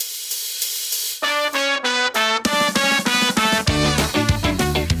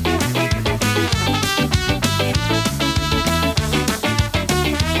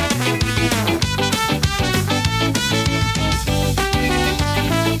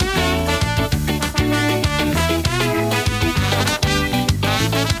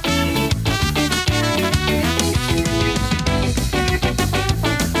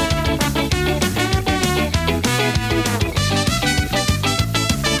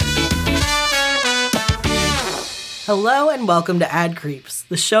Hello and welcome to Ad Creeps,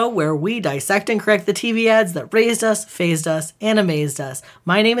 the show where we dissect and correct the TV ads that raised us, phased us, and amazed us.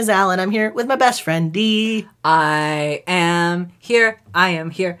 My name is Alan. I'm here with my best friend, Dee. I am here. I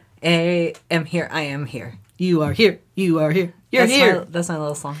am here. I am here. I am here. You are here. You are here. You're here. That's my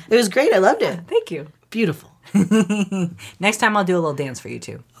little song. It was great. I loved it. Thank you. Beautiful. Next time I'll do a little dance for you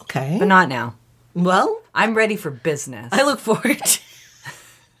too. Okay. But not now. Well, I'm ready for business. I look forward to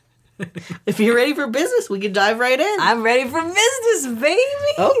If you're ready for business, we can dive right in. I'm ready for business, baby.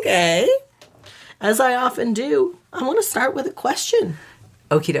 Okay. As I often do, I want to start with a question.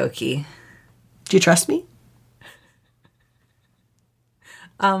 Okie dokie. Do you trust me?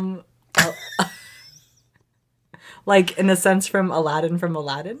 Like in a sense from Aladdin. From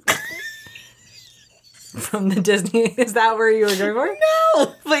the Disney. Is that where you were going for?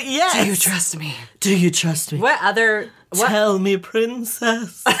 No, but yes. Do you trust me? Do you trust me? What? Tell me,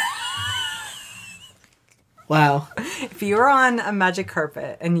 princess. Wow. If you were on a magic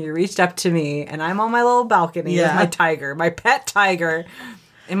carpet and you reached up to me and I'm on my little balcony with my tiger, my pet tiger,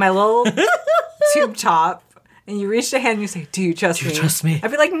 in my little tube top, and you reached a hand and you say, do you trust me? Do you trust me?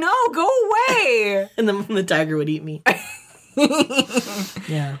 I'd be like, no, go away. And then the tiger would eat me.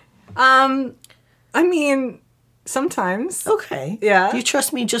 Yeah. I mean, sometimes. Okay. Yeah. Do you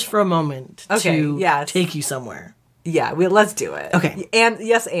trust me just for a moment to take you somewhere? Yeah, let's do it. Okay. And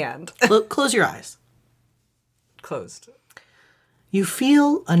yes, and. Close your eyes. Closed. You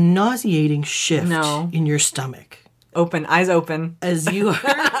feel a nauseating shift in your stomach. Open. Eyes open. As you are...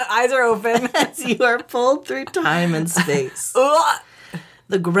 Eyes are open. As you are pulled through time and space.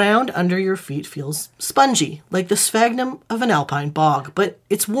 The ground under your feet feels spongy, like the sphagnum of an alpine bog, but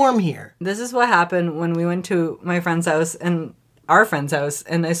it's warm here. This is what happened when we went to my friend's house and our friend's house,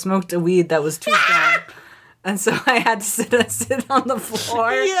 and I smoked a weed that was too strong. And so I had to sit on the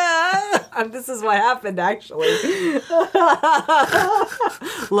floor. Yeah. And this is what happened, actually.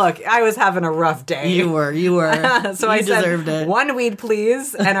 Look, I was having a rough day. You were. So I deserved it. One weed,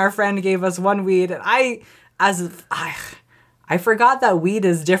 please. And our friend gave us one weed. And I forgot that weed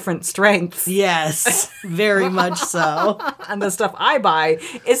is different strengths. Yes, very much so. And the stuff I buy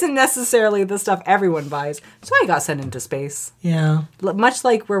isn't necessarily the stuff everyone buys. So I got sent into space. Yeah. Much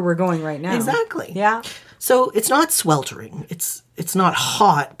like where we're going right now. Exactly. Yeah. So it's not sweltering. It's not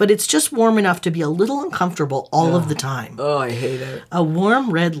hot, but it's just warm enough to be a little uncomfortable all of the time. Oh, I hate it. A warm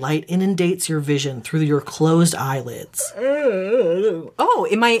red light inundates your vision through your closed eyelids. Oh,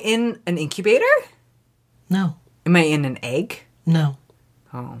 am I in an incubator? No. Am I in an egg? No.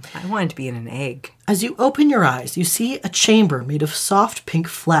 Oh, I wanted to be in an egg. As you open your eyes, you see a chamber made of soft pink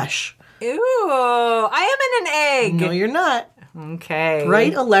flesh. Ew, I am in an egg. No, you're not. Okay.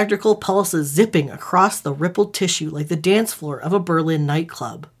 Bright electrical pulses zipping across the rippled tissue like the dance floor of a Berlin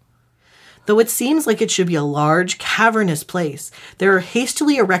nightclub. Though it seems like it should be a large, cavernous place, there are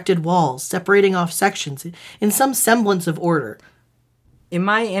hastily erected walls separating off sections in some semblance of order. Am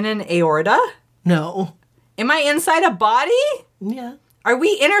I in an aorta? No. Am I inside a body? Yeah. Are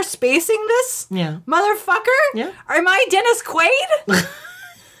we interspacing this? Yeah. Motherfucker? Yeah. Am I Dennis Quaid?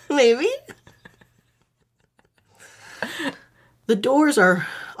 Maybe. The doors are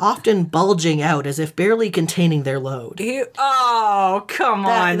often bulging out as if barely containing their load. Oh, come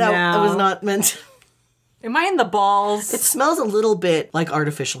on now. That was not meant. Am I in the balls? It smells a little bit like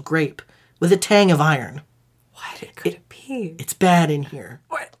artificial grape, with a tang of iron. What could it be? It's bad in here.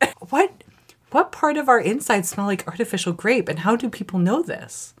 What part of our insides smell like artificial grape, and how do people know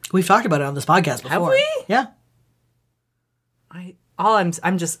this? We've talked about it on this podcast before. Have we? Yeah.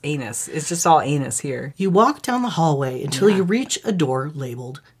 I'm just anus. It's just all anus here. You walk down the hallway until you reach a door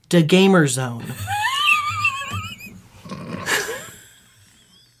labeled "The Gamer Zone."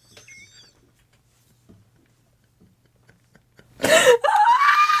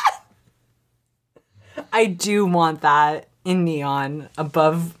 I do want that in neon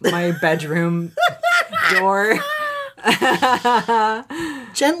above my bedroom door.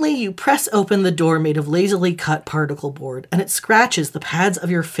 Gently, you press open the door made of lazily cut particle board, and it scratches the pads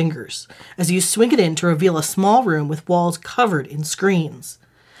of your fingers as you swing it in to reveal a small room with walls covered in screens.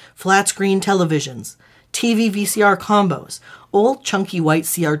 Flat screen televisions, TV VCR combos, old chunky white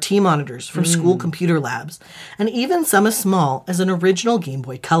CRT monitors from school computer labs, and even some as small as an original Game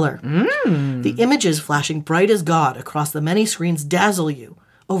Boy Color. The images flashing bright as God across the many screens dazzle you,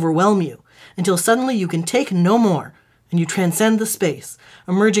 overwhelm you, until suddenly you can take no more, and you transcend the space,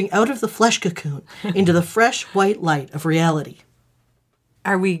 emerging out of the flesh cocoon into the fresh white light of reality.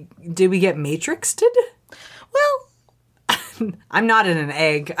 Did we get matrixed? Well, I'm not in an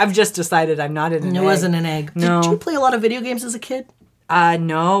egg. I've just decided I'm not in an egg. It wasn't an egg. No. Did you play a lot of video games as a kid?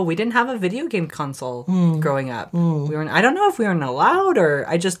 No, we didn't have a video game console growing up. We weren't. I don't know if we weren't allowed, or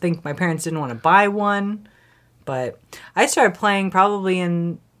I just think my parents didn't want to buy one. But I started playing probably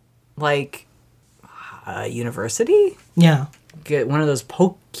in like university. Yeah. Get one of those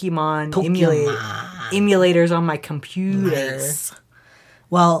Pokemon. Emulators on my computer. Nice.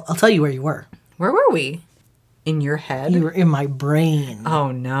 Well, I'll tell you where you were. Where were we? In your head? You were in my brain.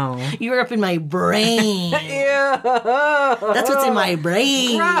 Oh, no. You were up in my brain. Ew. That's what's in my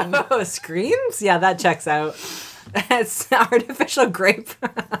brain. Gross. Screams? Yeah, that checks out. It's artificial grape.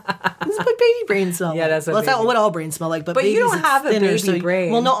 This is what baby brains smell Yeah, like. that's what Well, that's not baby- what all brains smell like, but But you babies, don't it's have a thinner, baby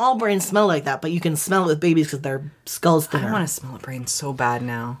brain. Well, no, all brains smell like that, but you can smell it with babies because their skull's thinner. I want to smell a brain so bad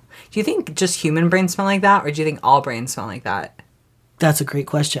now. Do you think just human brains smell like that, or do you think all brains smell like that? That's a great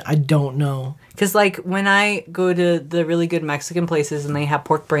question. I don't know. Because, like, when I go to the really good Mexican places and they have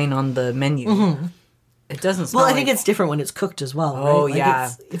pork brain on the menu, it doesn't smell Well, I think it's different when it's cooked as well, right? Oh, Like yeah.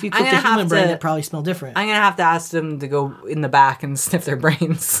 if you I'm cooked gonna a human have brain, to- it probably smell different. I'm going to have to ask them to go in the back and sniff their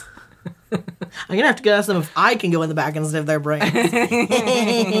brains. I'm going to have to ask them if I can go in the back and sniff their brains.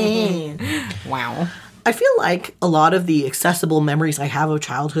 Wow. I feel like a lot of the accessible memories I have of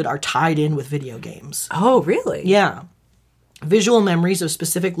childhood are tied in with video games. Oh, really? Yeah. Visual memories of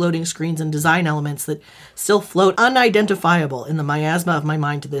specific loading screens and design elements that still float unidentifiable in the miasma of my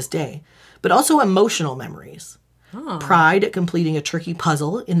mind to this day, but also emotional memories. Pride at completing a tricky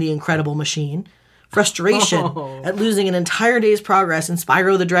puzzle in The Incredible Machine. Frustration at losing an entire day's progress in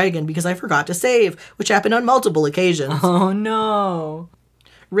Spyro the Dragon because I forgot to save, which happened on multiple occasions. Oh, no.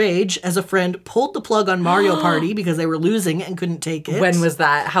 Rage as a friend pulled the plug on Mario Party because they were losing and couldn't take it. When was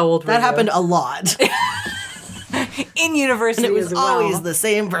that? How old were that you? happened a lot. In university And it was as well. always the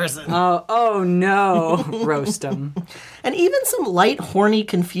same person. Oh no. Roast them. And even some light, horny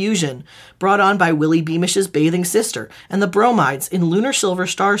confusion brought on by Willie Beamish's bathing sister and the bromides in Lunar Silver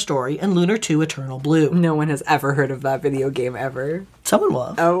Star Story and Lunar 2 Eternal Blue. No one has ever heard of that video game ever. Someone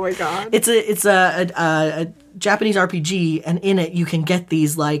will. Oh my god. It's a Japanese RPG, and in it you can get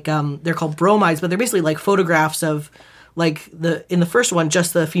these like they're called bromides, but they're basically like photographs of like in the first one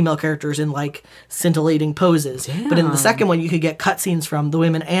just the female characters in like scintillating poses. Damn. But in the second one you could get cutscenes from the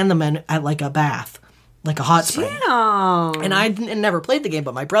women and the men at like a bath. Like a hot spring. Damn. And I never played the game,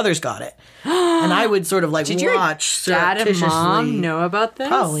 but my brothers got it. And I would sort of like Did your watch dad and surreptitiously. mom know about this?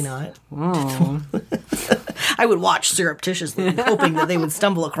 Probably not. Oh. I would watch surreptitiously, hoping that they would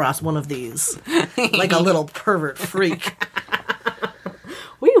stumble across one of these, like a little pervert freak.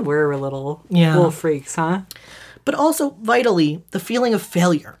 We were little freaks, huh? But also, vitally, the feeling of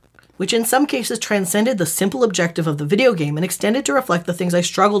failure, which in some cases transcended the simple objective of the video game and extended to reflect the things I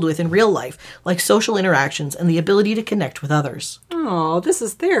struggled with in real life, like social interactions and the ability to connect with others. Oh, this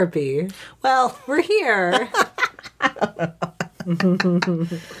is therapy. Well, We're here.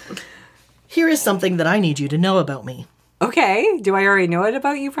 here is something that I need you to know about me. Okay. Do I already know it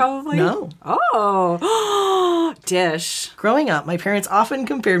about you, probably? No. Oh. Dish. Growing up, my parents often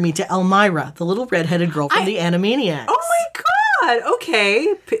compared me to Elmira, the little redheaded girl from the Animaniacs. Oh my god.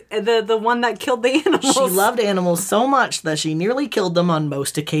 Okay. The one that killed the animals. She loved animals so much that she nearly killed them on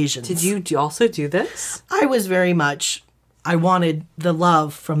most occasions. Did you also do this? I was very much, I wanted the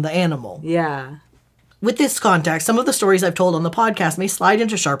love from the animal. Yeah. With this context, some of the stories I've told on the podcast may slide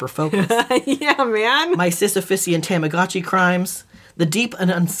into sharper focus. Yeah, man. My Sisyphusian Tamagotchi crimes, the deep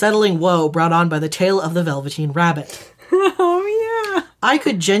and unsettling woe brought on by the tale of the Velveteen Rabbit. Oh, yeah. I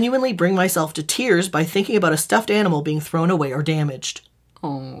could genuinely bring myself to tears by thinking about a stuffed animal being thrown away or damaged.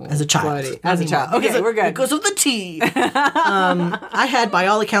 Oh, As a child. buddy. As a child. Okay, we're good. Because of the tea. I had, by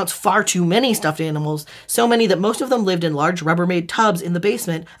all accounts, far too many stuffed animals. So many that most of them lived in large Rubbermaid tubs in the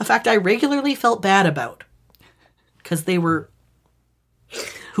basement. A fact I regularly felt bad about. Because they were...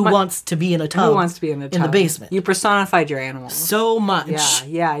 Who wants to be in a tub? Who wants to be in a tub? In the basement. You personified your animals. So much.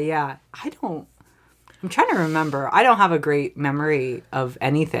 Yeah. I'm trying to remember. I don't have a great memory of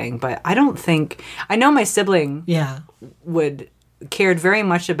anything, but I don't think... I know my sibling cared very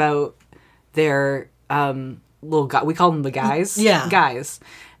much about their little guy. We call them the guys. Yeah. Guys.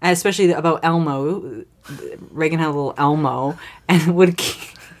 And especially about Elmo. Reagan had a little Elmo and would...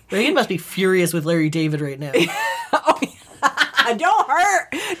 Reagan must be furious with Larry David right now. Don't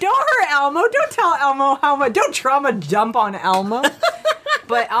hurt Elmo. Don't tell Elmo how much. Don't trauma dump on Elmo.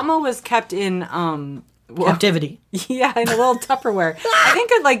 But Elmo was kept in Captivity. Yeah, in a little Tupperware. I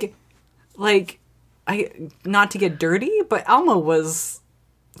think it not to get dirty, but Elmo was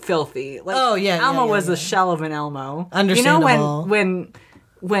filthy. Like, Elmo was a shell of an Elmo. Understandable. You know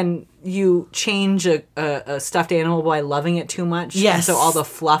when you change a stuffed animal by loving it too much? Yes. And so all the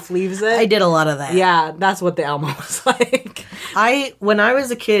fluff leaves it? I did a lot of that. Yeah, that's what the Elmo was like. When I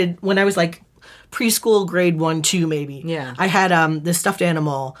was a kid, when I was like preschool, grade 1, 2 maybe. Yeah. I had this stuffed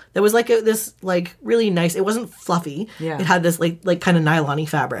animal that was like this like really nice. It wasn't fluffy. Yeah. It had this like kind of nylon-y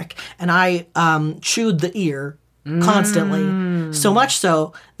fabric, and I chewed the ear constantly, so much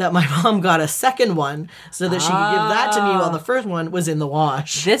so that my mom got a second one so that she could give that to me while the first one was in the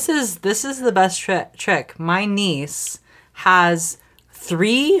wash. This is the best trick. My niece has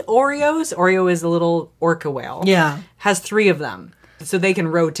 3 Oreos. Oreo is a little orca whale. Yeah. Has 3 of them. So they can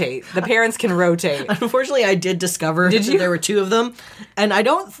rotate. The parents can rotate. Unfortunately, I did discover that there were 2 of them. And I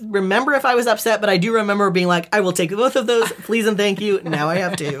don't remember if I was upset, but I do remember being like, I will take both of those, please and thank you. Now I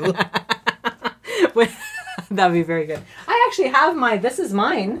have 2. That'd be very good. I actually have this is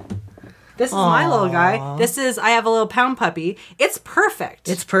mine. This is my little guy. I have a little pound puppy. It's perfect.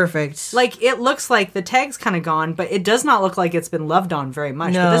 It's perfect. Like, it looks like the tag's kind of gone, but it does not look like it's been loved on very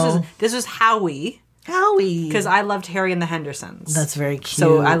much. No. But this is Howie. Howie. Because I loved Harry and the Hendersons. That's very cute.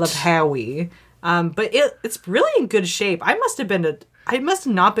 So I love Howie. But it's really in good shape. I must have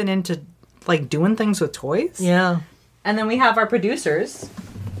not been into like doing things with toys. Yeah. And then we have our producers.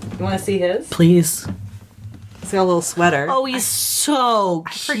 You want to see his? Please. He's got a little sweater. Oh, he's so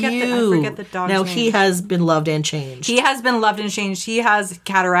cute. I forget the dog's now, name. he has been loved and changed. He has been loved and changed. He has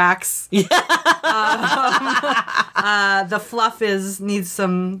cataracts. Yeah. The fluff needs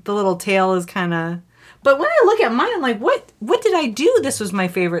the little tail is kind of... But when I look at mine, I'm like, what did I do? This was my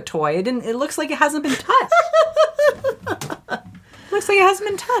favorite toy. It looks like it hasn't been touched. Looks like it hasn't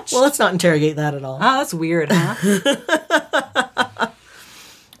been touched. Well, let's not interrogate that at all. Oh, that's weird, huh?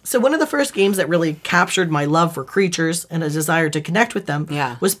 So one of the first games that really captured my love for creatures and a desire to connect with them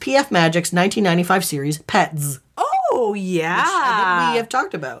was PF Magic's 1995 series, Pets. Oh, yeah. Which I think we have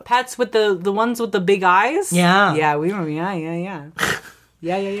talked about. Pets with the ones with the big eyes? Yeah. Yeah, we remember. Yeah.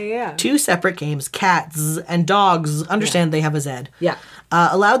 Yeah. 2 separate games, Cats and Dogs, understand they have a Z. Yeah.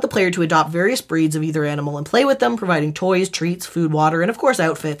 Allowed the player to adopt various breeds of either animal and play with them, providing toys, treats, food, water, and of course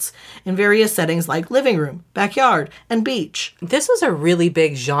outfits in various settings like living room, backyard, and beach. This was a really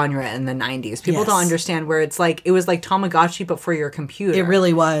big genre in the 90s. People don't understand where it was like Tamagotchi but for your computer. It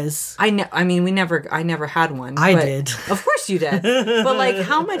really was. I never had one. I did. Of course you did. But like,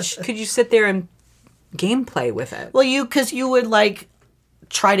 how much could you sit there and gameplay with it? Well, because you would like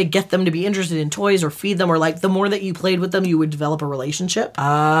try to get them to be interested in toys or feed them, or like the more that you played with them, you would develop a relationship.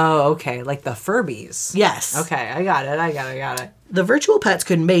 Oh, okay. Like the Furbies. Yes. Okay, I got it. The virtual pets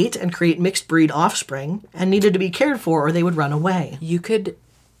could mate and create mixed breed offspring and needed to be cared for or they would run away. You could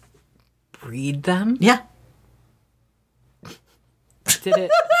breed them? Yeah. Did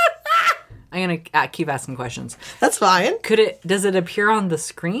it... I'm going to keep asking questions. That's fine. Does it appear on the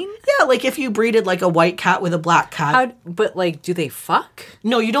screen? Yeah, like if you breeded like a white cat with a black cat. But like, do they fuck?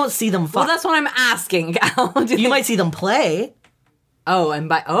 No, you don't see them fuck. Well, that's what I'm asking. You might see them play. Oh,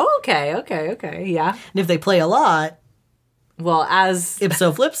 okay, yeah. And if they play a lot, well,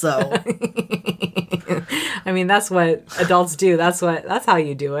 ipso flipso. I mean, that's what adults do. That's how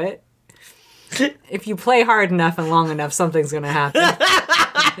you do it. If you play hard enough and long enough, something's going to happen.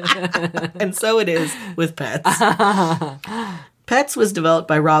 And so it is with Pets. Pets was developed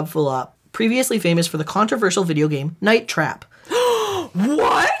by Rob Fulop, previously famous for the controversial video game Night Trap.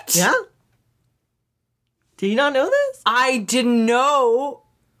 What? Yeah. Did you not know this? I didn't know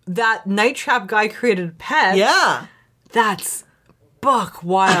that Night Trap guy created Pets. Yeah. That's buck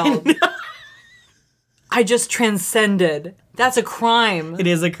wild. I just transcended. That's a crime. It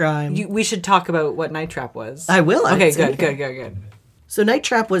is a crime. We should talk about what Night Trap was. I will. Okay, good. So Night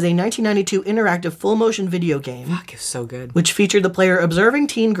Trap was a 1992 interactive full-motion video game. Fuck, it's so good. Which featured the player observing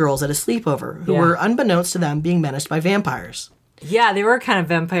teen girls at a sleepover who were, unbeknownst to them, being menaced by vampires. Yeah, they were kind of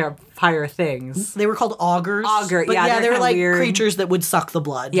vampire things. They were called augurs. But they were like weird creatures that would suck the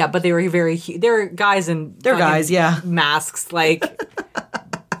blood. Yeah, but they were they were guys in masks, like...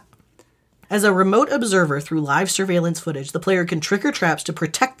 As a remote observer through live surveillance footage, the player can trigger traps to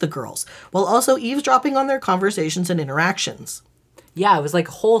protect the girls, while also eavesdropping on their conversations and interactions. Yeah, it was like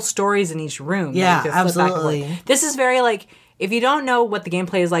whole stories in each room. Yeah, absolutely. This is very like, if you don't know what the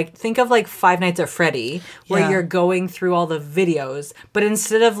gameplay is like, think of like Five Nights at Freddy, where you're going through all the videos, but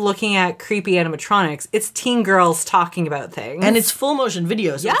instead of looking at creepy animatronics, it's teen girls talking about things. And it's full motion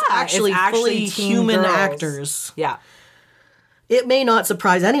videos. So it's actually fully human girls. Actors. Yeah. It may not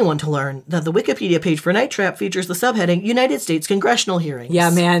surprise anyone to learn that the Wikipedia page for Night Trap features the subheading United States Congressional Hearings. Yeah,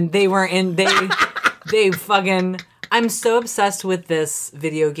 man, they fucking... I'm so obsessed with this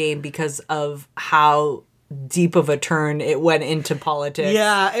video game because of how deep of a turn it went into politics.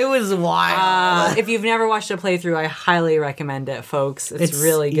 Yeah, it was wild. If you've never watched a playthrough, I highly recommend it, folks. It's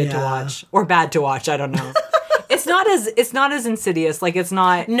really good to watch. Or bad to watch, I don't know. It's not as insidious. Like it's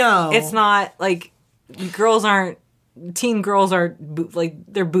not. No. It's not like teen girls aren't like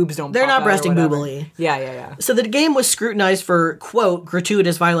their boobs don't. They're pop not out breasting or whatever. boobily. Yeah. So the game was scrutinized for, quote,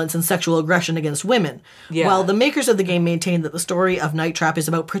 gratuitous violence and sexual aggression against women. Yeah. While the makers of the game maintained that the story of Night Trap is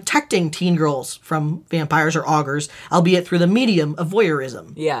about protecting teen girls from vampires or augurs, albeit through the medium of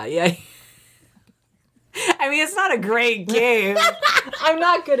voyeurism. Yeah. I mean, it's not a great game. I'm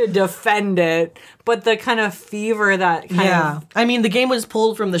not going to defend it, but the kind of fever that kind of... I mean, the game was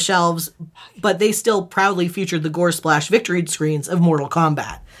pulled from the shelves, but they still proudly featured the gore splash victory screens of Mortal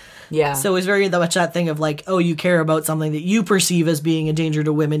Kombat. Yeah. So it was very much that thing of like, oh, you care about something that you perceive as being a danger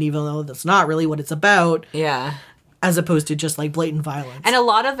to women, even though that's not really what it's about. Yeah. As opposed to just like blatant violence. And a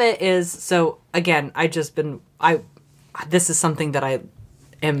lot of it is, so again, this is something that I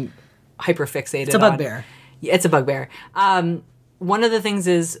am hyper fixated on. It's a bugbear. Yeah, it's a bugbear. One of the things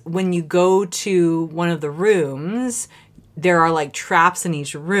is when you go to one of the rooms, there are like traps in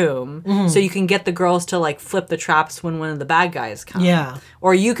each room. Mm-hmm. So you can get the girls to like flip the traps when one of the bad guys come. Yeah.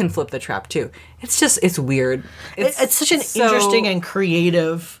 Or you can flip the trap too. It's weird. It's such an interesting and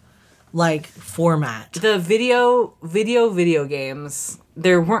creative like format. The video games,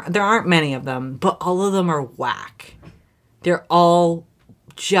 there aren't many of them, but all of them are whack. They're all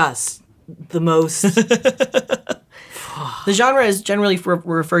just the most... The genre is generally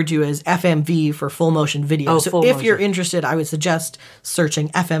referred to as FMV for full motion video. So if you're interested, I would suggest searching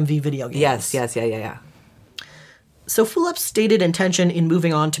FMV video games. Yes, yeah. So Fulop's stated intention in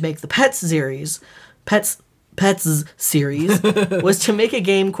moving on to make the Pets series was to make a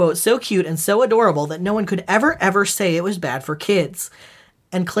game, quote, so cute and so adorable that no one could ever say it was bad for kids,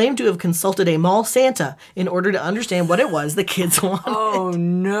 and claimed to have consulted a mall Santa in order to understand what it was the kids wanted. Oh,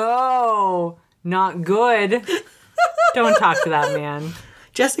 no. Not good. Don't talk to that man.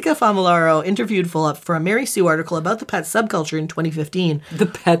 Jessica Famolaro interviewed Fulop for a Mary Sue article about the pet subculture in 2015. The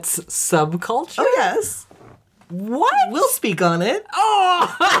pets subculture? Oh, yes. What? We'll speak on it.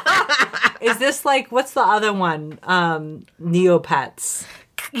 Oh! Is this like, what's the other one? Neopets.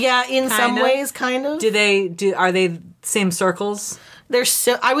 Yeah, in some ways, kind of. Are they same circles?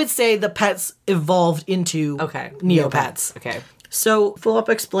 I would say the pets evolved into Neopets. Okay. So Fulop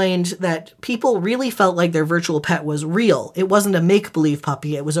explained that people really felt like their virtual pet was real. It wasn't a make-believe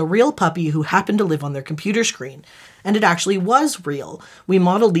puppy. It was a real puppy who happened to live on their computer screen. And it actually was real. We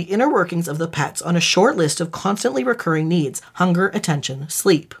modeled the inner workings of the pets on a short list of constantly recurring needs: hunger, attention,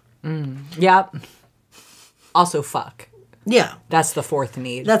 sleep. Yep. Also, fuck. Yeah. That's the fourth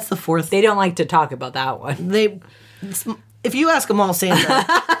need. They don't like to talk about that one. If you ask a mall Santa...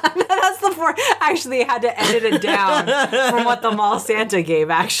 That's the fourth. Actually, they had to edit it down from what the mall Santa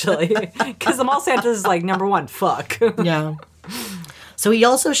gave, actually. Because the mall Santa is like, number one, fuck. Yeah. So he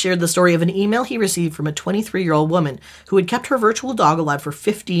also shared the story of an email he received from a 23-year-old woman who had kept her virtual dog alive for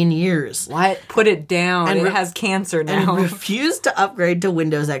 15 years. What? Put it down. And it has cancer now. And refused to upgrade to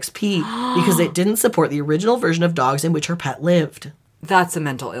Windows XP because it didn't support the original version of dogs in which her pet lived. That's a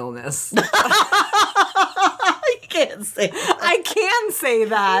mental illness. Can't say that. I can say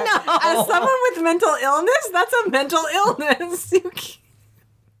that. No. As someone with mental illness, that's a mental illness.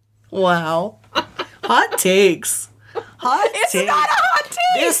 Wow. Hot takes. It's not a hot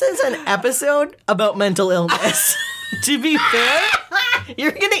take. This is an episode about mental illness. To be fair,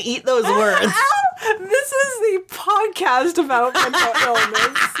 you're going to eat those words. This is the podcast about mental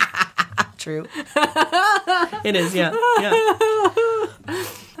illness. True. It is, yeah.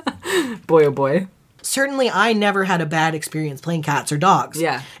 Boy, oh boy. Certainly, I never had a bad experience playing cats or dogs.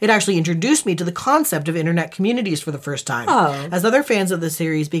 Yeah. It actually introduced me to the concept of internet communities for the first time. Oh. As other fans of the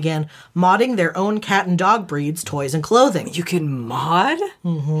series began modding their own cat and dog breeds, toys, and clothing. You can mod?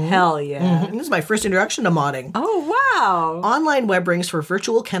 Mm-hmm. Hell yeah. Mm-hmm. This is my first introduction to modding. Oh, wow. Online web rings for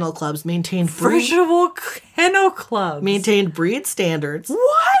virtual kennel clubs maintained breed standards.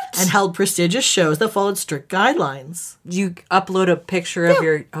 What? And held prestigious shows that followed strict guidelines. You upload a picture of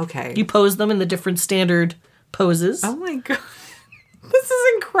your... Okay. You pose them in the different standard poses. Oh my god. This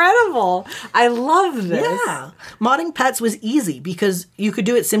is incredible. I love this. Yeah. Modding pets was easy because you could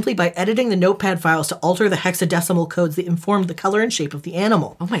do it simply by editing the notepad files to alter the hexadecimal codes that informed the color and shape of the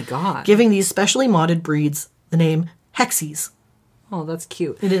animal. Oh my god. Giving these specially modded breeds the name Hexies. Oh, that's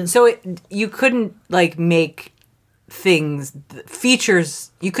cute. It is. So you couldn't like make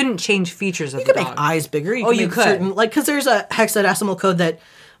features. You couldn't change features of the dog. You could make eyes bigger. You could. Certain, because there's a hexadecimal code that,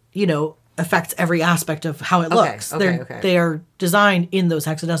 affects every aspect of how it looks. Okay. They are designed in those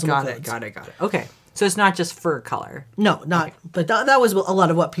hexadecimal codes. Got it. Okay. So it's not just fur color. No, not. Okay. But that was a lot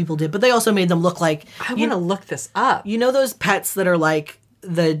of what people did. But they also made them look like... I want to look this up. You know those pets that are like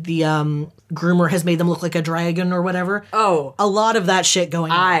groomer has made them look like a dragon or whatever. Oh. A lot of that shit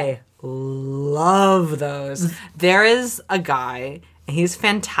going on. I love those. There is a guy, and he's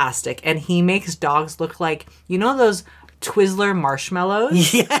fantastic, and he makes dogs look like, you know those Twizzler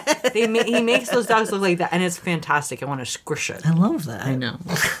marshmallows? Yeah. He makes those dogs look like that, and it's fantastic. I want to squish it. I love that. I know.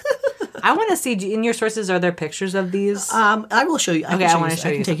 I want to see, in your sources, are there pictures of these? I will show you. Okay, I want to show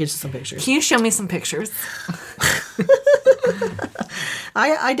you. I can take you to some pictures. Can you show me some pictures?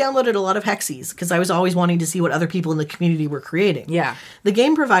 I downloaded a lot of Hexies because I was always wanting to see what other people in the community were creating. Yeah. The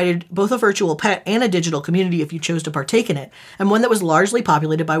game provided both a virtual pet and a digital community if you chose to partake in it, and one that was largely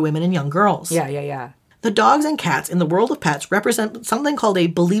populated by women and young girls. Yeah. The dogs and cats in the world of pets represent something called a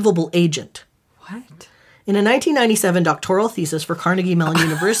believable agent. What? In a 1997 doctoral thesis for Carnegie Mellon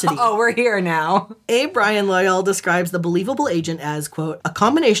University, Oh, we're here now. A. Brian Loyal describes the believable agent as, quote, a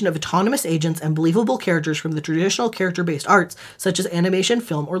combination of autonomous agents and believable characters from the traditional character-based arts, such as animation,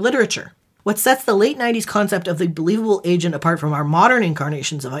 film, or literature. What sets the late 90s concept of the believable agent apart from our modern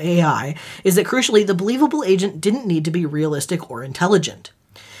incarnations of AI is that, crucially, the believable agent didn't need to be realistic or intelligent.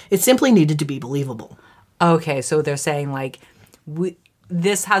 It simply needed to be believable. Okay, so they're saying, like,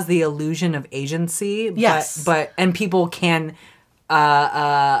 this has the illusion of agency, yes, but people can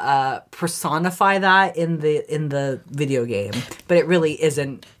personify that in the video game, but it really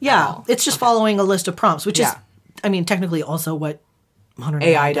isn't. Yeah, it's just following a list of prompts, which is, I mean, technically also what modern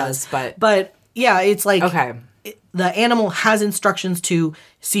AI does. But yeah, it's like the animal has instructions to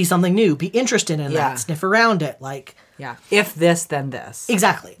see something new, be interested in that, sniff around it, like if this, then this.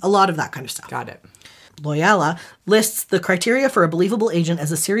 Exactly, a lot of that kind of stuff. Got it. Loyola lists the criteria for a believable agent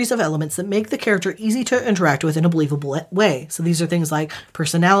as a series of elements that make the character easy to interact with in a believable way. So these are things like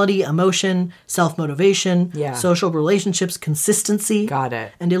personality, emotion, self-motivation, social relationships, consistency, got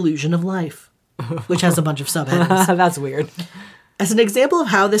it, and illusion of life, which has a bunch of subheadings. That's weird. As an example of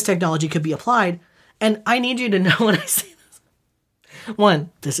how this technology could be applied, and I need you to know when I say this. 1,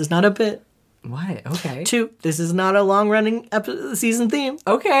 this is not a bit. What? Okay. 2, this is not a long-running season theme.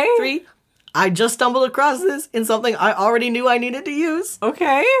 Okay. 3, I just stumbled across this in something I already knew I needed to use.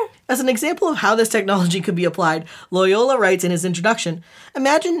 Okay. As an example of how this technology could be applied, Loyola writes in his introduction,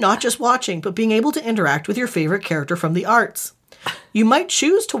 imagine not just watching, but being able to interact with your favorite character from the arts. You might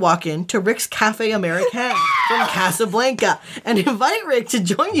choose to walk in to Rick's Cafe Americain from Casablanca and invite Rick to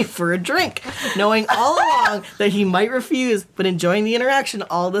join you for a drink, knowing all along that he might refuse, but enjoying the interaction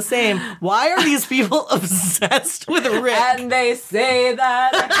all the same. Why are these people obsessed with Rick? And they say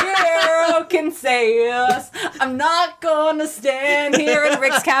that a hero can save us. I'm not gonna stand here in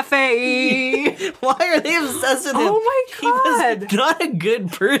Rick's Cafe. Why are they obsessed with him? Oh my God. He was not a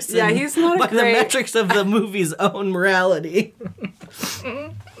good person. Yeah, he's not by the metrics of the movie's own morality.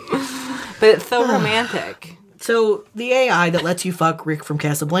 But it's so romantic. So the AI that lets you fuck Rick from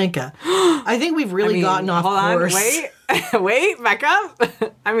Casablanca, I think we've really gotten off course. Wait, back up.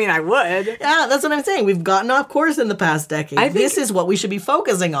 I mean, I would. Yeah, that's what I'm saying. We've gotten off course in the past decade. This is what we should be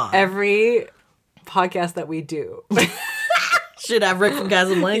focusing on. Every podcast that we do should have Rick from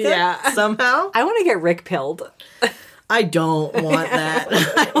Casablanca. Somehow. I want to get Rick pilled. I don't want that.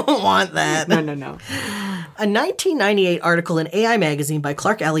 I don't want that. No. A 1998 article in AI Magazine by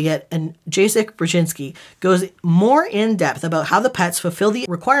Clark Elliott and Jacek Brzezinski goes more in depth about how the pets fulfill the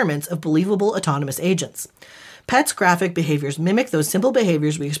requirements of believable autonomous agents. Pets' graphic behaviors mimic those simple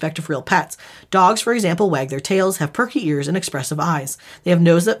behaviors we expect of real pets. Dogs, for example, wag their tails, have perky ears, and expressive eyes. They have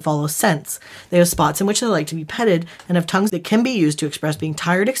noses that follow scents. They have spots in which they like to be petted, and have tongues that can be used to express being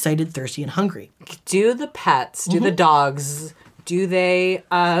tired, excited, thirsty, and hungry. Do the pets, the dogs, do they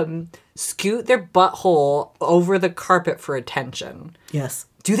scoot their butthole over the carpet for attention? Yes.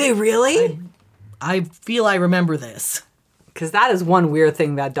 Do they really? I feel I remember this. Because that is one weird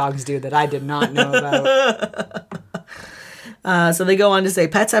thing that dogs do that I did not know about. So they go on to say,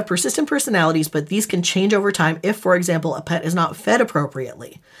 pets have persistent personalities, but these can change over time if, for example, a pet is not fed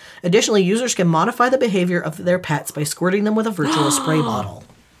appropriately. Additionally, users can modify the behavior of their pets by squirting them with a virtual spray bottle.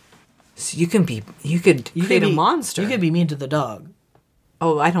 So you could create a monster. You could be mean to the dog.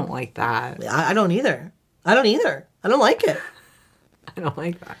 Oh, I don't like that. I don't either. I don't like it. I don't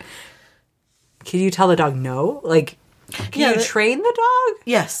like that. Can you tell the dog no? Like... Can you train the dog?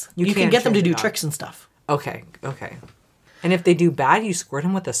 Yes. You can get them to do tricks and stuff. Okay. And if they do bad, you squirt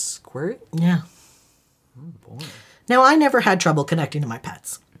them with a squirt? Yeah. Oh, boy. Now, I never had trouble connecting to my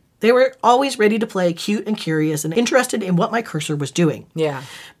pets. They were always ready to play, cute and curious, and interested in what my cursor was doing. Yeah.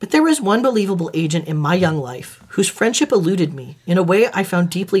 But there was one believable agent in my young life whose friendship eluded me in a way I found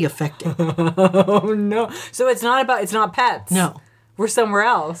deeply affecting. Oh, no. So it's not pets? No. We're somewhere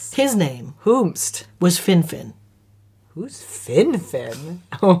else. His name Whomst was Finfin. Who's Finfin?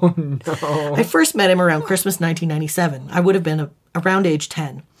 Oh, no. I first met him around Christmas 1997. I would have been around age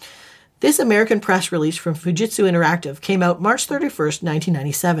 10. This American press release from Fujitsu Interactive came out March 31st,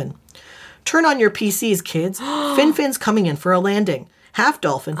 1997. Turn on your PCs, kids. Finfin's coming in for a landing. Half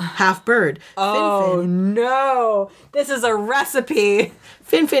dolphin, half bird. Oh, Finfin. no. This is a recipe.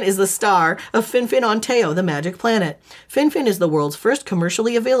 Finfin is the star of Finfin on Teo, the Magic Planet. Finfin is the world's first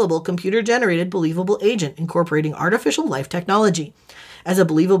commercially available computer-generated believable agent incorporating artificial life technology. As a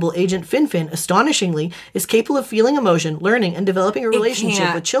believable agent, Finfin, astonishingly, is capable of feeling emotion, learning, and developing a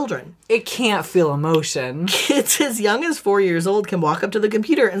relationship with children. It can't feel emotion. Kids as young as 4 years old can walk up to the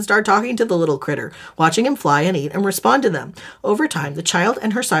computer and start talking to the little critter, watching him fly and eat and respond to them. Over time, the child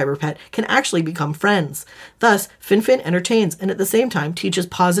and her cyber pet can actually become friends. Thus, Finfin entertains and at the same time teaches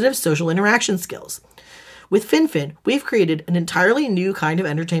positive social interaction skills. With Finfin, we've created an entirely new kind of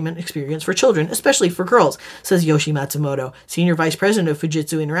entertainment experience for children, especially for girls, says Yoshi Matsumoto, Senior Vice President of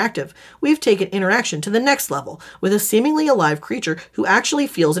Fujitsu Interactive. We've taken interaction to the next level, with a seemingly alive creature who actually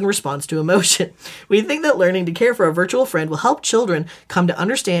feels and responds to emotion. We think that learning to care for a virtual friend will help children come to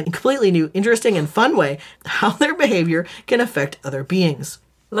understand in a completely new, interesting, and fun way how their behavior can affect other beings.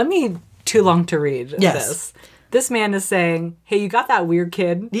 Let me too long to read this. This man is saying, hey, you got that weird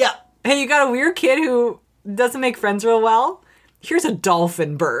kid? Yeah. Hey, you got a weird kid who doesn't make friends real well? Here's a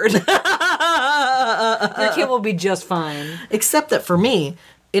dolphin bird. Your kid will be just fine. Except that for me,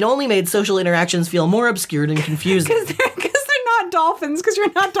 it only made social interactions feel more obscured and confusing. Because they're not dolphins, because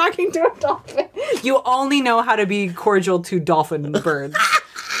you're not talking to a dolphin. You only know how to be cordial to dolphin birds.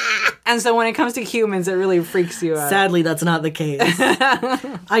 And so when it comes to humans, it really freaks you out. Sadly, that's not the case.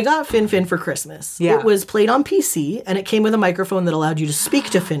 I got Finfin for Christmas. Yeah. It was played on PC, and it came with a microphone that allowed you to speak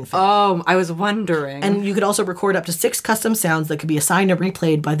to Finfin. Oh, I was wondering. And you could also record up to 6 custom sounds that could be assigned and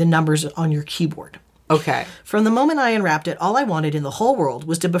replayed by the numbers on your keyboard. Okay. From the moment I unwrapped it, all I wanted in the whole world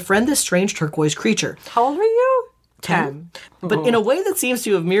was to befriend this strange turquoise creature. How old were you? 10. But in a way that seems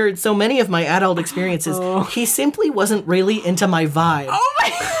to have mirrored so many of my adult experiences, he simply wasn't really into my vibe. Oh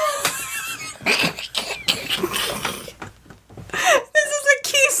my... This is a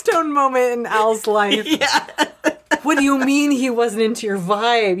keystone moment in Al's life. Yeah. What do you mean he wasn't into your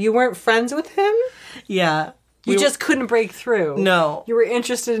vibe? You weren't friends with him? Yeah. You just couldn't break through. No. You were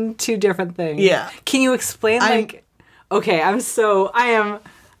interested in 2 different things. Yeah. Can you explain okay,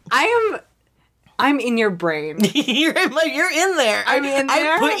 I'm in your brain. You're in there. I'm in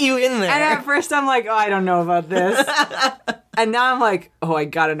there. I put you in there. And at first I'm like, oh, I don't know about this. And now I'm like, oh, I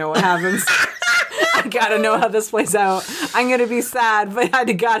gotta know what happens. I gotta know how this plays out. I'm gonna be sad, but I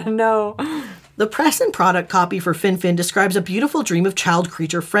gotta know. The press and product copy for Finfin describes a beautiful dream of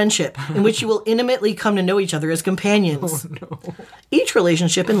child-creature friendship in which you will intimately come to know each other as companions. Oh, no. Each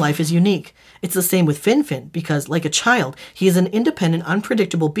relationship in life is unique. It's the same with Finfin because, like a child, he is an independent,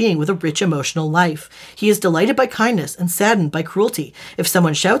 unpredictable being with a rich emotional life. He is delighted by kindness and saddened by cruelty. If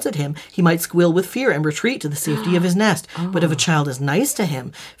someone shouts at him, he might squeal with fear and retreat to the safety of his nest. But if a child is nice to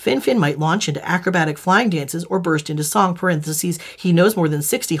him, Finfin might launch into acrobatic flying dances or burst into song, parentheses, he knows more than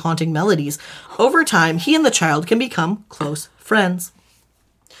 60 haunting melodies. Over time, he and the child can become close friends.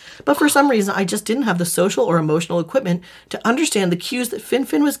 But for some reason, I just didn't have the social or emotional equipment to understand the cues that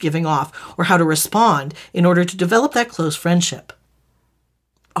Finfin was giving off or how to respond in order to develop that close friendship.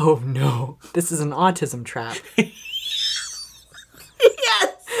 Oh no, this is an autism trap. Yes!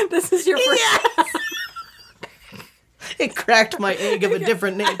 This is your first... Yes! It cracked my egg of a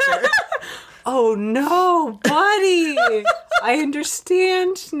different nature. Oh no, buddy! I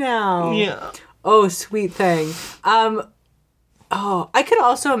understand now. Yeah. Oh, sweet thing. I could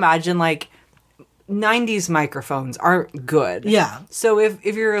also imagine, like, 90s microphones aren't good. Yeah. So if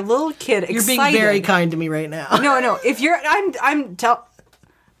you're a little kid excited... You're being very kind to me right now. No. If you're...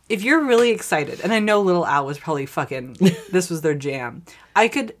 If you're really excited, and I know little Al was probably fucking... This was their jam. I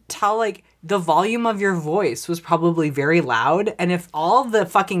could tell, like, the volume of your voice was probably very loud, and if all the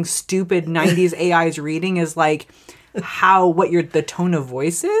fucking stupid 90s AI's reading is, like... the tone of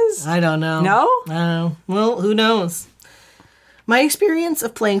voice is? I don't know. No? I don't know. Well, who knows? My experience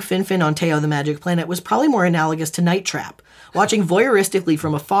of playing Finfin on Teo the Magic Planet was probably more analogous to Night Trap, watching voyeuristically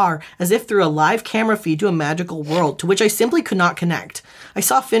from afar as if through a live camera feed to a magical world to which I simply could not connect. I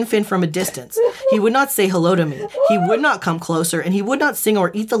saw Finfin from a distance. He would not say hello to me. He would not come closer, and he would not sing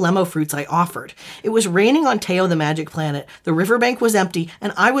or eat the lemo fruits I offered. It was raining on Teo the Magic Planet. The riverbank was empty,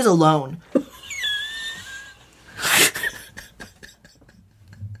 and I was alone.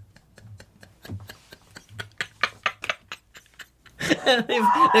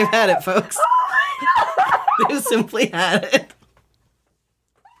 They've had it, folks. They've simply had it.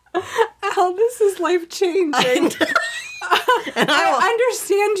 Al, this is life-changing. I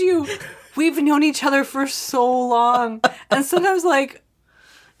understand you. We've known each other for so long. And sometimes like,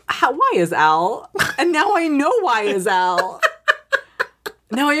 why is Al? And now I know why is Al.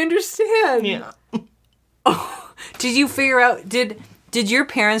 Now I understand. Yeah. Oh, did you figure out, did your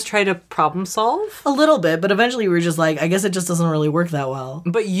parents try to problem solve? A little bit, but eventually we were just like, I guess it just doesn't really work that well.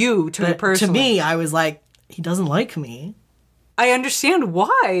 But you, to personally. To me, I was like, he doesn't like me. I understand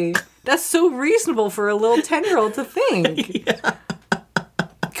why. That's so reasonable for a little 10-year-old to think. Yeah.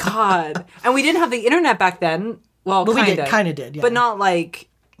 God. And we didn't have the internet back then. Well, but kind of. We kind of did, yeah. But not like...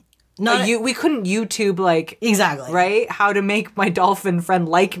 we couldn't YouTube, like... Exactly. Right? How to make my dolphin friend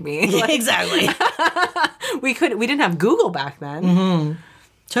like me. Like, exactly. We didn't have Google back then. Mm-hmm.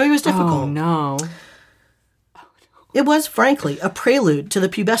 So it was difficult. Oh, no. It was, frankly, a prelude to the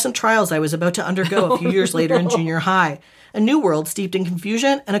pubescent trials I was about to undergo a few years later in junior high. A new world steeped in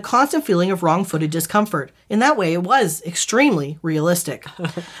confusion and a constant feeling of wrong-footed discomfort. In that way, it was extremely realistic.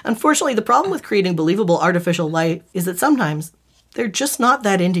 Unfortunately, the problem with creating believable artificial life is that sometimes they're just not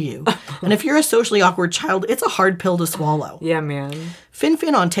that into you. And if you're a socially awkward child, it's a hard pill to swallow. Yeah, man.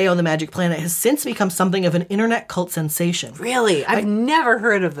 Fin on Teo the Magic Planet has since become something of an internet cult sensation. Really? I've never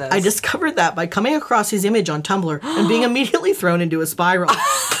heard of this. I discovered that by coming across his image on Tumblr and being immediately thrown into a spiral.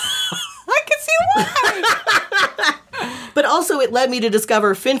 I can see why! But also it led me to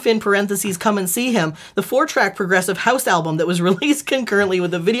discover Fin parentheses Come and See Him, the 4-track progressive house album that was released concurrently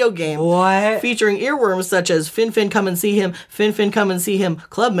with the video game. What? Featuring earworms such as Fin Come and See Him, Fin Come and See Him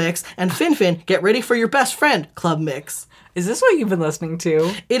Club Mix, and Fin Get Ready for Your Best Friend Club Mix. Is this what you've been listening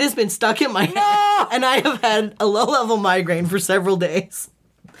to? It has been stuck in my head, and I have had a low-level migraine for several days.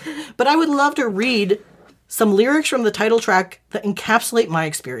 But I would love to read some lyrics from the title track that encapsulate my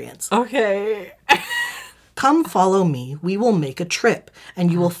experience. Okay. Come follow me, we will make a trip,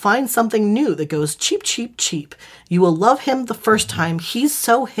 and you will find something new that goes cheap, cheap, cheap. You will love him the first time, he's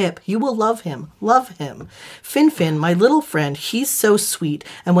so hip, you will love him, love him. Fin, my little friend, he's so sweet,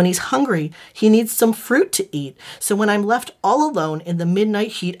 and when he's hungry, he needs some fruit to eat. So when I'm left all alone in the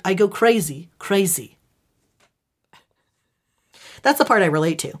midnight heat, I go crazy, crazy. That's the part I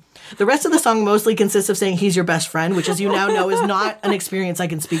relate to. The rest of the song mostly consists of saying he's your best friend, which as you now know is not an experience I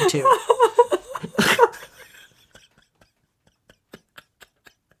can speak to.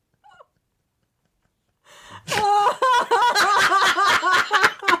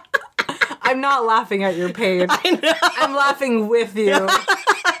 I'm not laughing at your pain. I know. I'm laughing with you.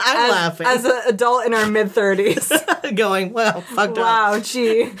 I'm laughing. As an adult in our mid-30s. Going, well, fucked up. Wow,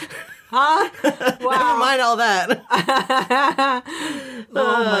 gee. Huh? Wow. Never mind all that.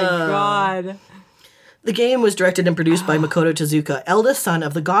 Oh my God. The game was directed and produced by Makoto Tezuka, eldest son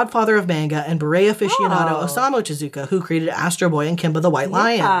of the godfather of manga and beret aficionado Osamu Tezuka, who created Astro Boy and Kimba the White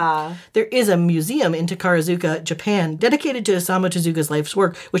Lion. There is a museum in Takarazuka, Japan, dedicated to Osamu Tezuka's life's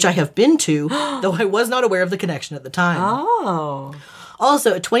work, which I have been to, though I was not aware of the connection at the time. Oh.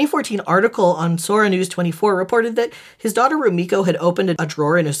 Also, a 2014 article on Sora News 24 reported that his daughter Rumiko had opened a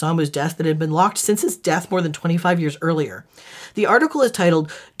drawer in Osamu's desk that had been locked since his death more than 25 years earlier. The article is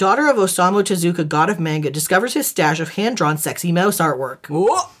titled, Daughter of Osamu Tezuka, God of Manga, discovers his stash of hand-drawn sexy mouse artwork.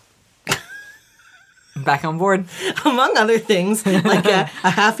 Whoa. Back on board. Among other things, like a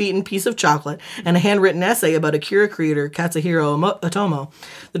half-eaten piece of chocolate and a handwritten essay about Akira creator Katsuhiro Otomo,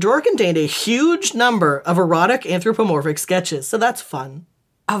 the drawer contained a huge number of erotic anthropomorphic sketches, so that's fun.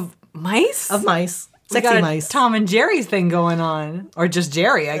 Of mice? Of mice. We Sexy got a mice. Tom and Jerry thing going on. Or just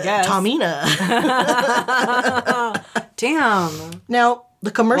Jerry, I guess. Tomina. Damn. Now,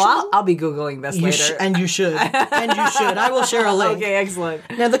 the commercial... Well, I'll be Googling this later. And you should. And you should. I will share a link. Okay, excellent.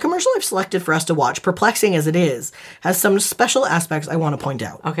 Now, the commercial I've selected for us to watch, perplexing as it is, has some special aspects I want to point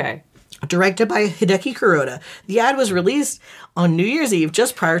out. Okay. Directed by Hideki Kuroda, the ad was released on New Year's Eve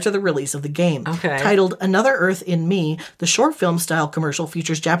just prior to the release of the game. Okay. Titled Another Earth in Me, the short film-style commercial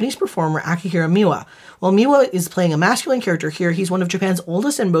features Japanese performer Akihiro Miwa. While Miwa is playing a masculine character here, he's one of Japan's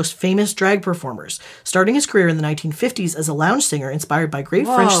oldest and most famous drag performers, starting his career in the 1950s as a lounge singer inspired by great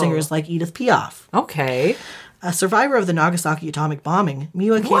French singers like Edith Piaf. Okay. A survivor of the Nagasaki atomic bombing,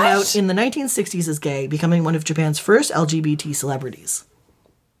 Miwa came out in the 1960s as gay, becoming one of Japan's first LGBT celebrities.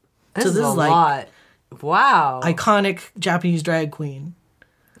 This is a lot. Wow. Iconic Japanese drag queen.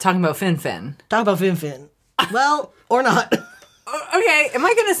 Talking about Fin. Talk about Fin. Well, or not. Okay, am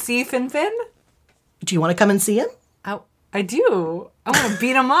I going to see Fin? Do you want to come and see him? I do. I want to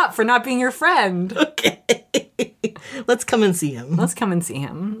beat him up for not being your friend. Okay. Let's come and see him. Let's come and see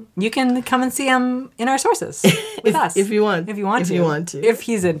him. You can come and see him in our sources with us. If you want. If you want to. to. If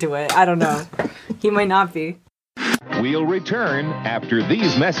he's into it. I don't know. He might not be. We'll return after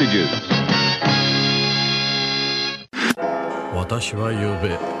these messages. 私はゆう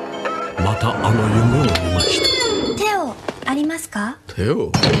べまたあの夢を見ました手をありますか？手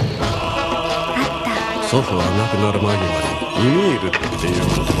をあった。祖父は亡くなる間際にイミールっていう言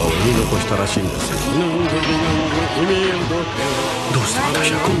葉を言い残したらしいんですよどうして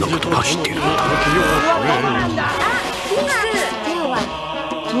私はこんな言葉を知っているのだテオは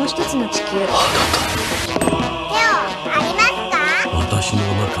もう一つの地球。手をありますか？私の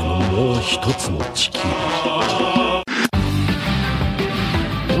中のもう一つの地球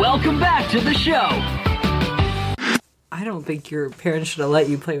Welcome back to the show. I don't think your parents should have let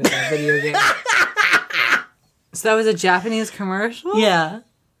you play with that video game. So that was a Japanese commercial? Yeah.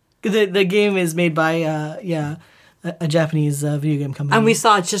 The game is made by, a Japanese video game company. And we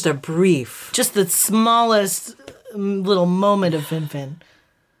saw just a brief. Just the smallest little moment of Fin.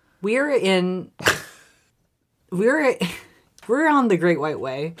 We're on the Great White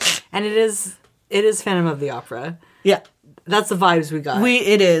Way, and it is Phantom of the Opera. Yeah. That's the vibes we got.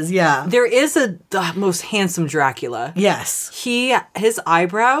 It is, yeah. There is the most handsome Dracula. Yes. His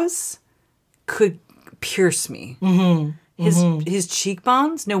eyebrows could pierce me. Mm-hmm. His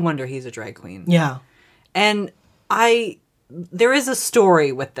cheekbones, no wonder he's a drag queen. Yeah. And there is a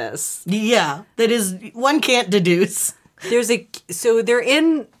story with this. Yeah. That is, one can't deduce. So they're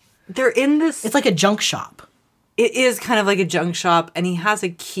in this. It's like a junk shop. It is kind of like a junk shop, and he has a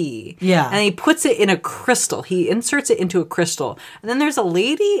key. Yeah. And he puts it in a crystal. He inserts it into a crystal. And then there's a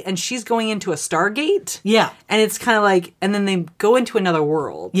lady, and she's going into a Stargate. Yeah. And it's kind of like, and then they go into another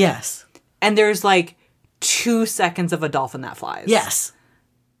world. Yes. And there's like 2 seconds of a dolphin that flies. Yes.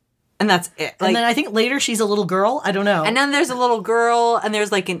 And that's it. And then I think later she's a little girl. I don't know. And then there's a little girl, and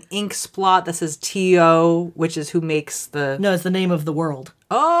there's like an ink splot that says T.O., which is who makes the... No, it's the name of the world.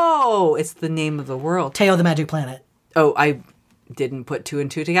 Oh, it's the name of the world. Teo the Magic Planet. Oh, I didn't put 2 and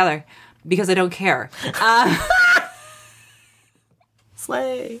 2 together because I don't care.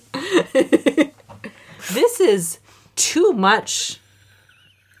 Slay. This is too much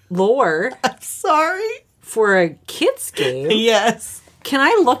lore. I'm sorry. For a kid's game. Yes. Can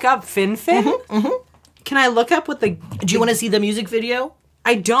I look up Fin? Mm-hmm. Can I look up what the... Do you want to see the music video?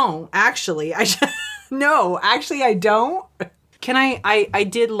 I don't, actually. No, actually, I don't. Can I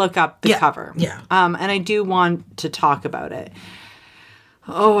did look up the cover. Yeah. And I do want to talk about it.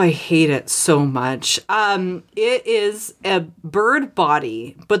 Oh, I hate it so much. It is a bird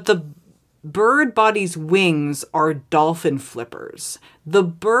body, but the bird body's wings are dolphin flippers. The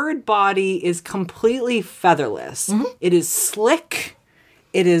bird body is completely featherless. Mm-hmm. It is slick.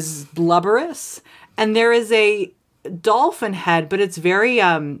 It is blubberous. And there is a dolphin head, but it's very,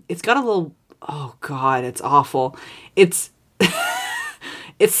 it's got a little, oh God, it's awful. It's,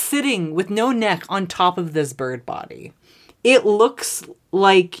 it's sitting with no neck on top of this bird body. It looks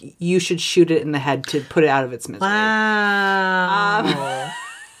like you should shoot it in the head to put it out of its misery. Wow.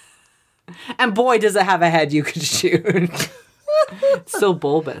 And boy, does it have a head you could shoot. It's so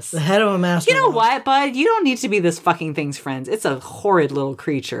bulbous. The head of a master. You know what, bud? You don't need to be this fucking thing's friends. It's a horrid little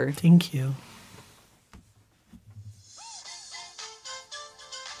creature. Thank you.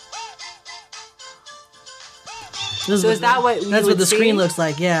 So is that what That's what the screen looks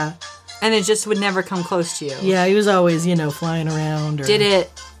like, yeah. And it just would never come close to you. Yeah, he was always, flying around. Or... Did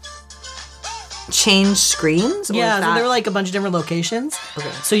it change screens? Or yeah, so there were like a bunch of different locations. Okay.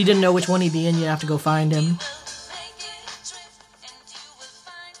 So you didn't know which one he'd be in. You'd have to go find him.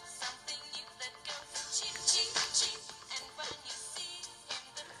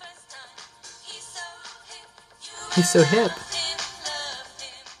 He's so hip.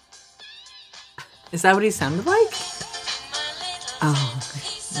 Is that what he sounded like? Oh,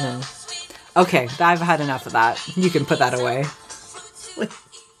 no. Okay, I've had enough of that. You can put that away.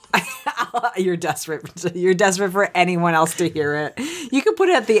 You're desperate. You're desperate for anyone else to hear it. You can put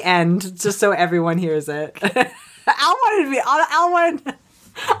it at the end just so everyone hears it. Al wanted to be... Al wanted...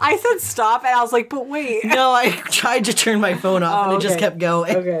 I said stop, and I was like, but wait. No, I tried to turn my phone off, and it just kept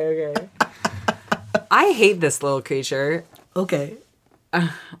going. Okay. I hate this little creature. Okay. I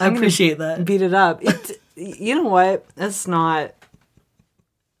appreciate that. Beat it up. You know what? That's not...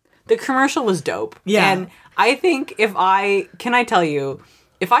 The commercial was dope. Yeah. And I think can I tell you,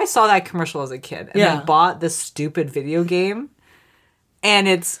 if I saw that commercial as a kid and then bought this stupid video game and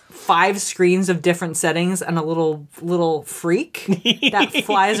it's 5 screens of different settings and a little freak that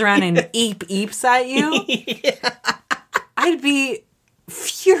flies around and eeps at you, I'd be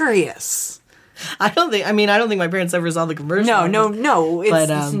furious. I don't think my parents ever saw the commercial. No.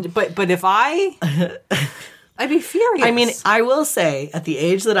 But if I'd be furious. I mean, I will say, at the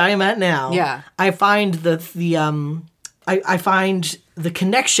age that I am at now, I find I find the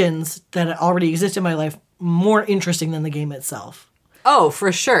connections that already exist in my life more interesting than the game itself. Oh,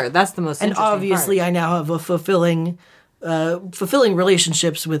 for sure. That's the most And interesting obviously, part. I now have a fulfilling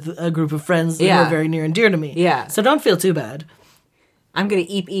relationships with a group of friends that are very near and dear to me. Yeah. So don't feel too bad. I'm going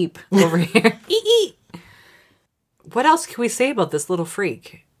to eep over here. Eep. What else can we say about this little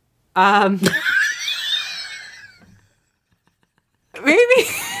freak?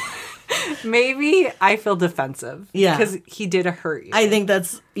 Maybe I feel defensive. Yeah. Because he did hurt you. I think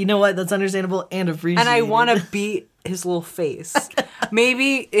that's, you know what, that's understandable and appreciated. And I want to beat his little face.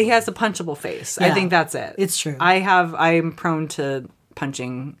 Maybe he has a punchable face. Yeah, I think that's it. it's true. I'm prone to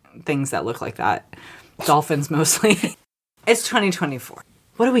punching things that look like that. Dolphins mostly. It's 2024.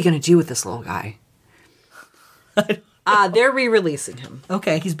 What are we going to do with this little guy? They're re-releasing him.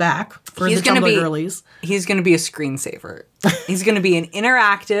 Okay, he's back for He's the gonna Tumblr be- girlies. He's going to be a screensaver. He's going to be an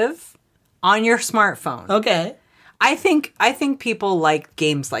interactive on your smartphone. Okay. I think people like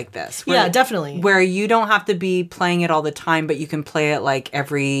games like this. Yeah, definitely. Where you don't have to be playing it all the time, but you can play it like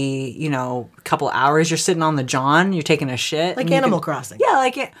every, couple hours. You're sitting on the john, you're taking a shit. Like and you Animal can- Crossing. Yeah,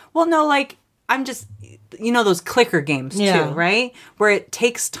 like it. Well, no, like I'm just, those clicker games Yeah. too, right? Where it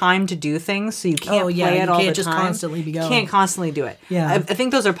takes time to do things, so you can't play it all the time. You can't just constantly be going. You can't constantly do it. Yeah. I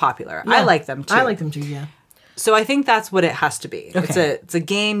think those are popular. Yeah. I like them too. I like them too, yeah. So I think that's what it has to be. Okay. It's a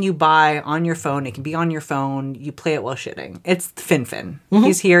game you buy on your phone. It can be on your phone. You play it while shitting. It's Fin. Mm-hmm.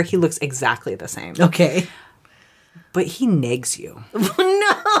 He's here. He looks exactly the same. Okay. But he negs you.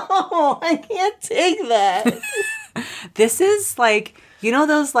 No, I can't take that. This is like,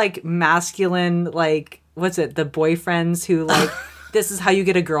 those like masculine, like, what's it? The boyfriends who like, this is how you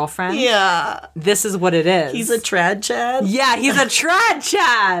get a girlfriend. Yeah. This is what it is. He's a trad chad? Yeah, he's a trad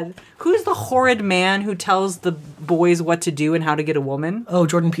chad. Who's the horrid man who tells the boys what to do and how to get a woman? Oh,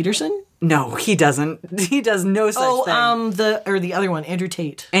 Jordan Peterson? No, he doesn't. He does no such thing. The other one, Andrew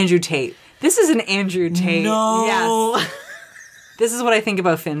Tate. Andrew Tate. This is an Andrew Tate. No. Yes. This is what I think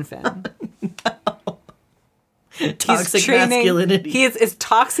about Fin. Toxic masculinity. It's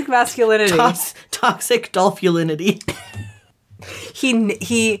toxic masculinity. Toxic dolphulinity.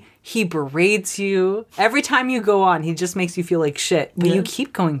 He berates you. Every time you go on, he just makes you feel like shit. But you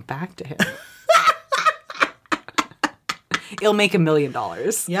keep going back to him. It'll make $1 million.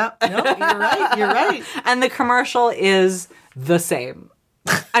 Yeah, no, you're right. And the commercial is the same.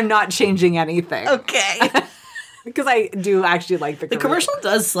 I'm not changing anything. Okay. Because I do actually like the commercial. The commercial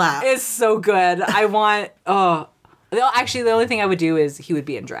does slap. It's so good. Actually, the only thing I would do is he would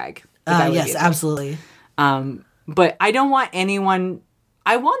be in drag. Yes, absolutely. But I don't want anyone...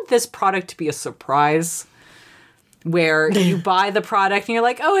 I want this product to be a surprise where you buy the product and you're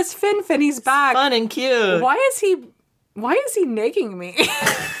like, oh, it's Fin. He's back. Fun and cute. Why is he nagging me?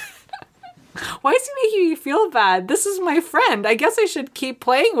 Why is he making me feel bad? This is my friend. I guess I should keep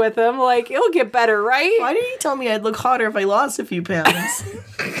playing with him. Like, it'll get better, right? Why did he tell me I'd look hotter if I lost a few pounds?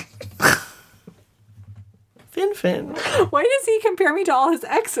 Fin. Why does he compare me to all his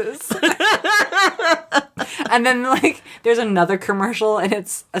exes? And then, like, there's another commercial, and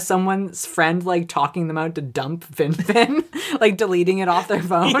it's someone's friend, like, talking them out to dump Fin. Like, deleting it off their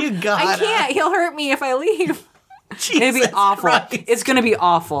phone. You gotta. I can't. He'll hurt me if I leave. Jesus It'd be awful. Christ. It's going to be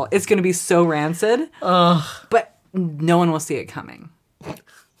awful. It's going to be so rancid. Ugh. But no one will see it coming.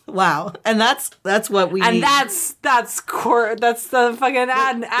 Wow. And that's what we And need. that's the fucking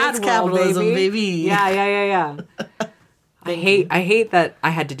ad That's world, capitalism, baby. Yeah. I hate that I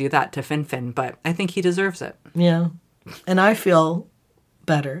had to do that to Fin, but I think he deserves it. Yeah. And I feel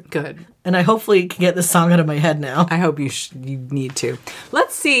better. Good. And I hopefully can get this song out of my head now. I hope you need to.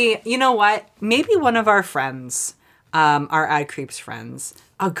 Let's see. You know what? Maybe one of our friends, our Ad Creeps friends.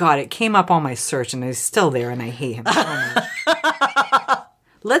 Oh God, it came up on my search and it's still there, and I hate him so much.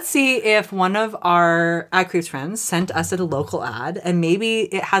 Let's see if one of our Ad Creeps friends sent us a local ad, and maybe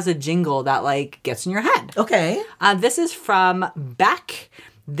it has a jingle that like gets in your head. Okay. This is from Beck.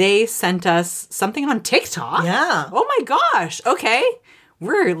 They sent us something on TikTok. Yeah. Oh my gosh. Okay.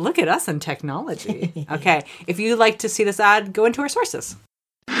 Look at us in technology. Okay. If you'd like to see this ad, go into our sources.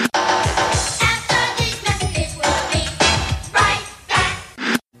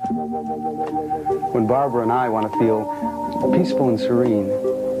 When Barbara and I want to feel peaceful and serene,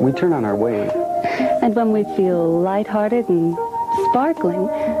 we turn on our wave. And when we feel lighthearted and sparkling,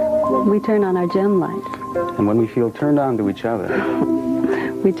 we turn on our gem light. And when we feel turned on to each other,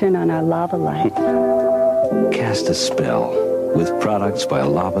 We turn on our lava light. Cast a spell with products by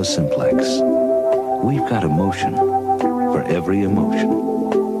Lava Simplex. We've got emotion for every emotion.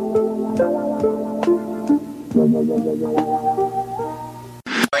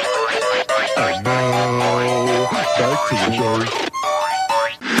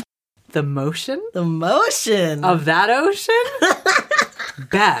 The motion The motion. of that ocean?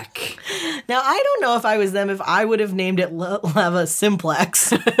 Beck. Now, I don't know if I was them, if I would have named it Lava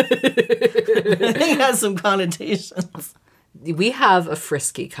Simplex. I think it has some connotations. We have a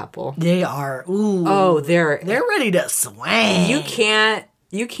frisky couple. They are. Ooh. Oh, they're ready to swing. You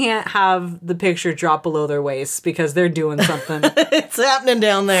can't have the picture drop below their waist because they're doing something. It's happening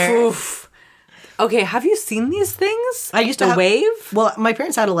down there. Oof. Okay, have you seen these things? I used to have, wave. Well, my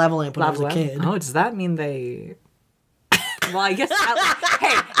parents had a lava lamp when I was a Lava kid. lamp? Oh, does that mean they? Well, I guess.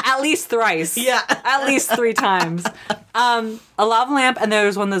 At least thrice. Yeah, at least 3 times. A lava lamp, and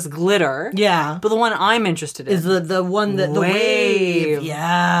there's one that's glitter. Yeah, but the one I'm interested in is the one that the wave.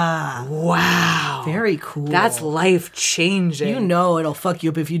 Yeah. Wow. Very cool. That's life changing. You know it'll fuck you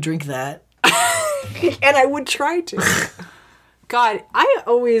up if you drink that. And I would try to. God, I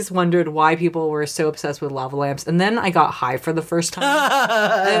always wondered why people were so obsessed with lava lamps. And then I got high for the first time.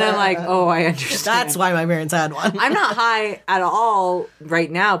 And I'm like, oh, I understand. That's why my parents had one. I'm not high at all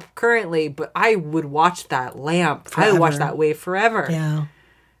right now, currently, but I would watch that lamp. Forever. I would watch that wave forever. Yeah.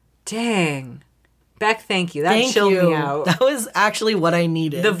 Dang. Beck, thank you. That chilled me out. That was actually what I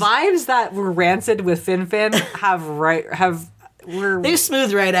needed. The vibes that were rancid with Fin they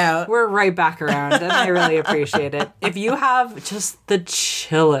smooth right out. We're right back around, and I really appreciate it. If you have just the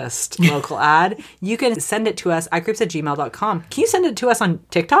chillest local ad, you can send it to us at creeps@gmail.com. Can you send it to us on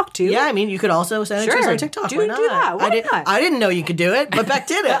TikTok too? Yeah, I mean, you could also send it to us on TikTok. Do that. Why not? I didn't know you could do it, but Beck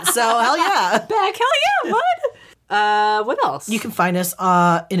did it. So hell yeah. Beck, hell yeah, bud. What else? You can find us,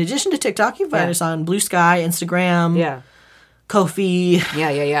 in addition to TikTok, you can find us on Blue Sky, Instagram. Yeah. Kofi.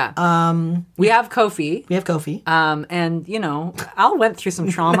 Yeah. We have Kofi. We have Kofi. And, Al went through some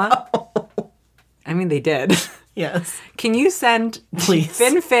trauma. No. I mean, they did. Yes. Can you send Please.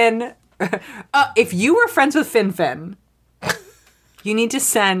 Fin? If you were friends with Fin, you need to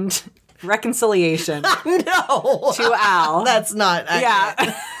send reconciliation No. to Al. That's not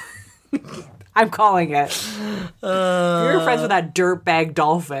accurate. Yeah. I'm calling it. You were friends with that dirtbag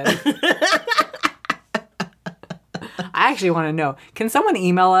dolphin. I actually want to know. Can someone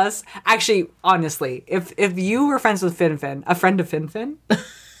email us? Actually, honestly, if you were friends with Fin, a friend of Fin,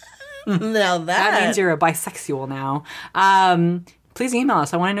 Now that means you're a bisexual now. Please email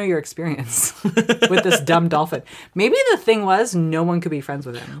us. I want to know your experience with this dumb dolphin. Maybe the thing was no one could be friends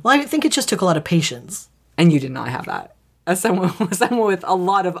with him. Well, I think it just took a lot of patience. And you did not have that. As someone with a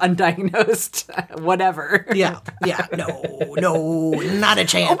lot of undiagnosed whatever. Yeah. No, not a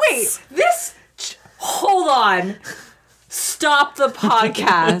chance. Oh, wait. Hold on. Stop the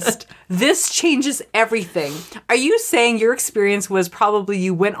podcast. This changes everything. Are you saying your experience was probably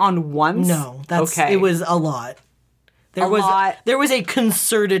you went on once? No, that's okay. It was a lot. There was a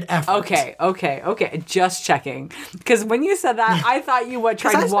concerted effort. Okay. Just checking. Because when you said that, I thought you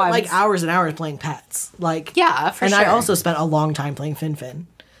tried I spent once. like hours and hours playing pets. Yeah, for and sure. I also spent a long time playing Fin.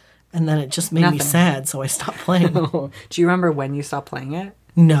 And then it just made me sad, so I stopped playing. Do you remember when you stopped playing it?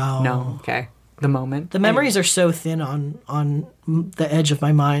 No. No. Okay. The moment. The memories are so thin on the edge of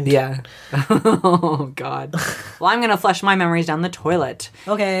my mind. Yeah. Oh, God. Well, I'm going to flush my memories down the toilet.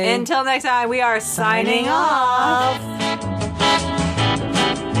 Okay. Until next time, we are signing off.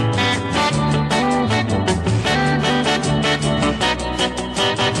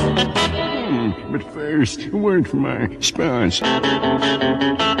 But first, a word from our sponsor.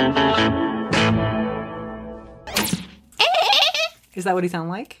 Is that what he sounded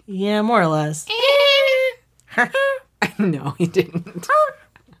like? Yeah, more or less. No, he didn't.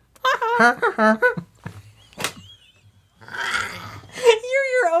 You're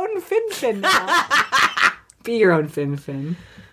your own Fin now. Be your own Fin.